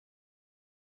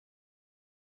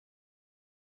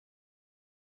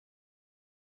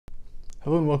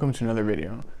Hello and welcome to another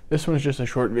video. This one is just a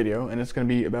short video and it's going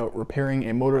to be about repairing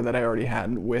a motor that I already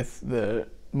had with the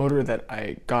motor that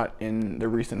I got in the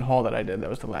recent haul that I did.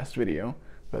 That was the last video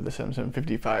about the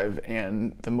 7755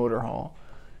 and the motor haul.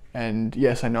 And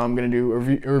yes, I know I'm going to do a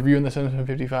review on the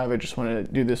 7755. I just want to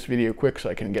do this video quick so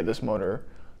I can get this motor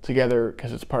together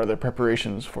because it's part of the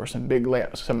preparations for some big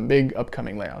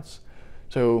upcoming layouts.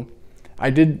 So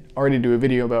I did already do a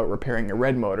video about repairing a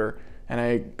red motor, and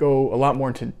I go a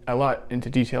lot into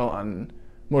detail on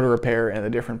motor repair and the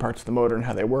different parts of the motor and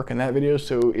how they work in that video.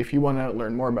 So if you want to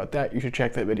learn more about that, you should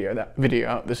check that video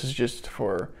out. This is just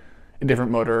for a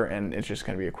different motor, and it's just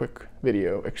going to be a quick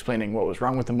video explaining what was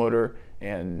wrong with the motor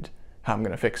and how I'm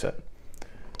going to fix it.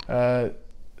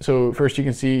 So first you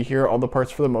can see here all the parts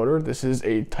for the motor. This is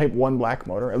a Type 1 black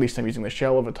motor. At least I'm using the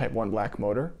shell of a Type 1 black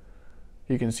motor.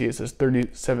 You can see it says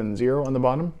 370 on the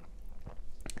bottom.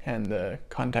 And the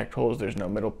contact holes, there's no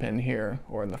middle pin here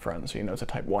or in the front, so you know it's a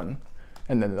Type 1.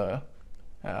 And then the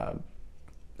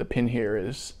pin here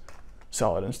is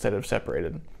solid instead of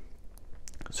separated.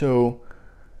 So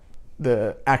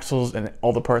the axles and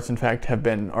all the parts, in fact, have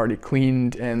been already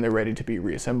cleaned and they're ready to be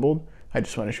reassembled. I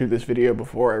just want to shoot this video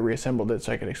before I reassembled it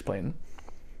so I could explain.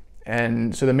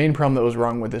 And so the main problem that was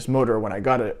wrong with this motor when I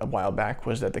got it a while back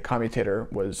was that the commutator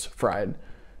was fried.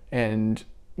 And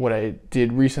what I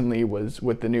did recently was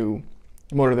with the new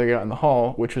motor that I got in the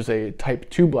haul, which was a Type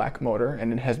 2 black motor,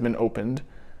 and it has been opened.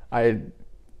 I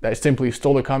simply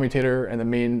stole the commutator and the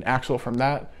main axle from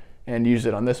that and used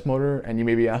it on this motor. And you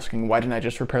may be asking, why didn't I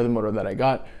just repair the motor that I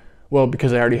got? Well,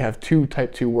 because I already have two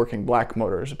Type 2 working black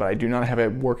motors, but I do not have a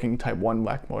working Type 1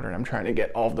 black motor, and I'm trying to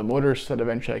get all of the motors so that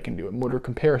eventually I can do a motor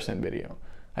comparison video.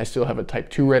 I still have a Type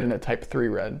 2 red and a Type 3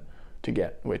 red to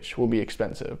get, which will be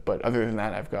expensive, but other than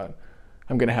that,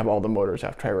 I'm going to have all the motors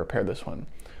after I repair this one.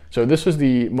 So this was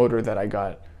the motor that I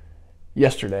got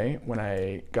yesterday when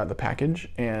I got the package,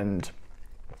 and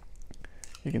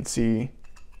you can see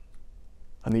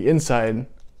on the inside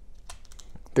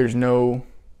there's no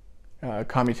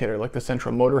commutator, like the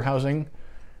central motor housing.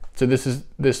 So this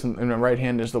in my right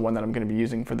hand is the one that I'm going to be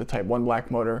using for the Type 1 black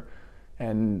motor,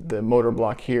 and the motor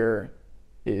block here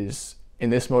is in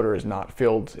this motor is not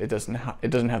filled. It doesn't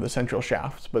have the central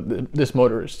shafts, but this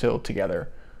motor is still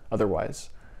together otherwise.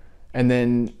 And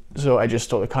then so I just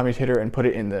stole the commutator and put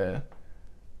it in the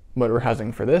motor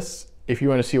housing for this. If you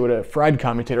want to see what a fried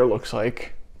commutator looks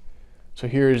like, so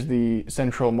here's the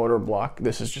central motor block.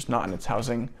 This is just not in its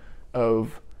housing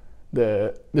of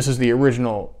this is the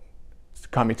original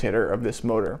commutator of this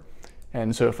motor.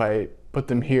 And so if I put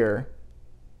them here,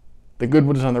 the good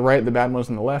one is on the right, the bad one is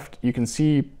on the left. You can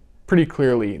see pretty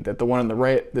clearly that the one on the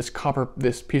right, this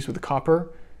piece with the copper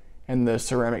and the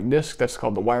ceramic disc, that's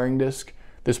called the wiring disc,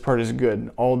 this part is good.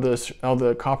 All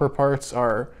the copper parts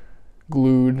are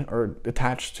glued or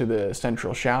attached to the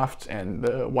central shaft, and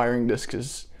the wiring disc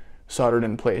is soldered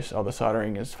in place. All the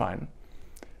soldering is fine.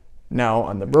 Now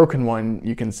on the broken one,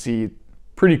 you can see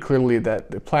pretty clearly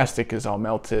that the plastic is all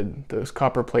melted. Those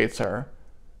copper plates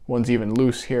one's even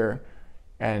loose here,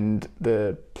 and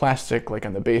the plastic, like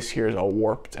on the base here, is all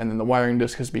warped, and then the wiring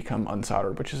disc has become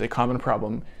unsoldered, which is a common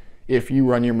problem if you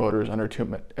run your motors under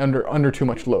too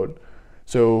much load.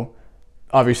 So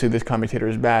obviously this commutator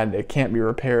is bad, it can't be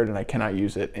repaired, and I cannot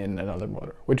use it in another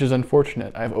motor, which is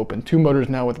unfortunate. I've opened 2 motors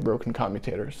now with broken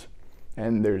commutators,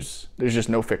 and there's just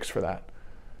no fix for that.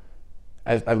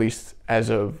 At least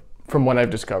from what I've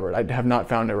discovered, I have not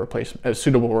found a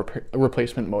suitable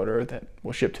replacement motor that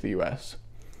will ship to the US.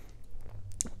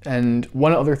 And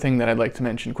one other thing that I'd like to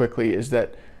mention quickly is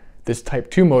that this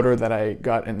Type 2 motor that I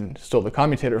got and stole the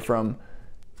commutator from,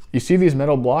 you see these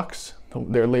metal blocks?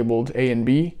 They're labeled A and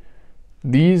B.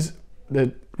 The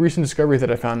recent discovery that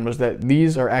I found was that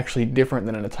these are actually different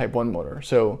than in a Type 1 motor.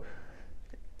 So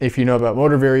if you know about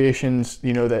motor variations,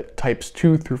 you know that Types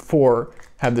 2 through 4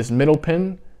 have this middle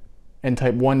pin, and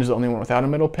Type 1 is the only one without a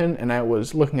middle pin. And I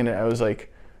was looking at it, I was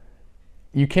like,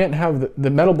 you can't have the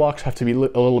metal blocks have to be a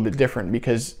little bit different,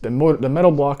 because the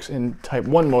metal blocks in Type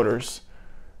 1 motors,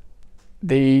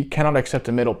 they cannot accept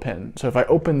a middle pin. So if I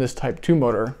open this Type 2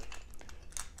 motor,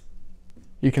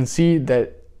 you can see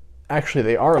that actually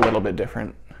they are a little bit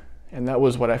different, and that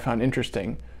was what I found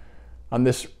interesting. On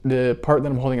the part that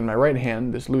I'm holding in my right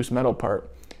hand, this loose metal part,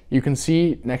 you can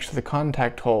see next to the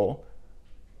contact hole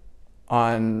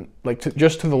on,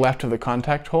 just to the left of the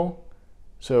contact hole,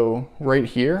 so right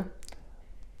here,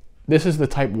 this is the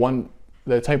Type 1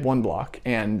 block,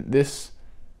 and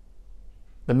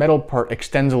the metal part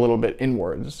extends a little bit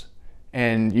inwards,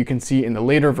 and you can see in the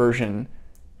later version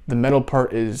the metal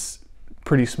part is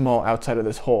pretty small outside of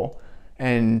this hole.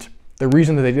 And the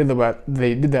reason that they did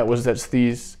that was that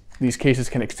these these cases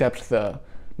can accept the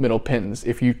middle pins.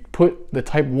 If you put the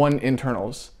type 1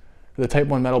 internals, the type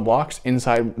 1 metal blocks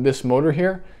inside this motor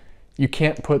here, you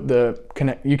can't put a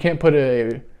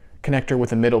connector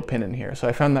with a middle pin in here. So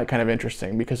I found that kind of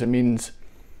interesting because it means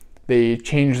they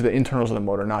changed the internals of the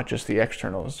motor, not just the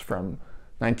externals, from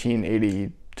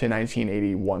 1980 to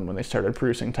 1981 when they started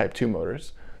producing type 2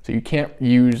 motors. So you can't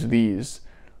use these,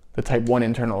 the type 1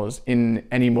 internals, in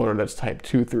any motor that's type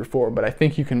 2 through 4, but I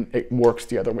think it works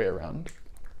the other way around.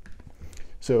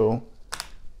 So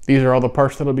these are all the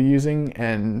parts that I'll be using,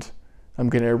 and I'm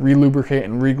going to re-lubricate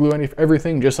and re-glue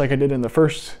everything just like I did in the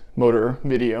first motor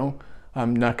video.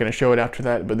 I'm not going to show it after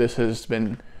that, but this has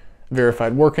been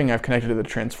verified working. I've connected to the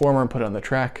transformer and put it on the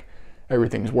track.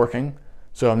 Everything's working.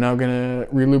 So I'm now going to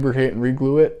re-lubricate and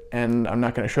re-glue it, and I'm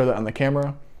not going to show that on the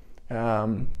camera.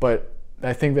 But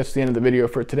I think that's the end of the video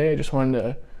for today. I just wanted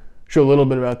to show a little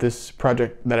bit about this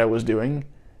project that I was doing,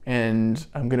 and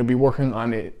I'm going to be working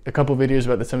on a couple videos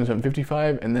about the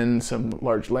 7755 and then some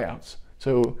large layouts.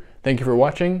 So thank you for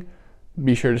watching.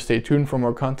 Be sure to stay tuned for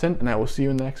more content, and I will see you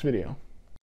in the next video.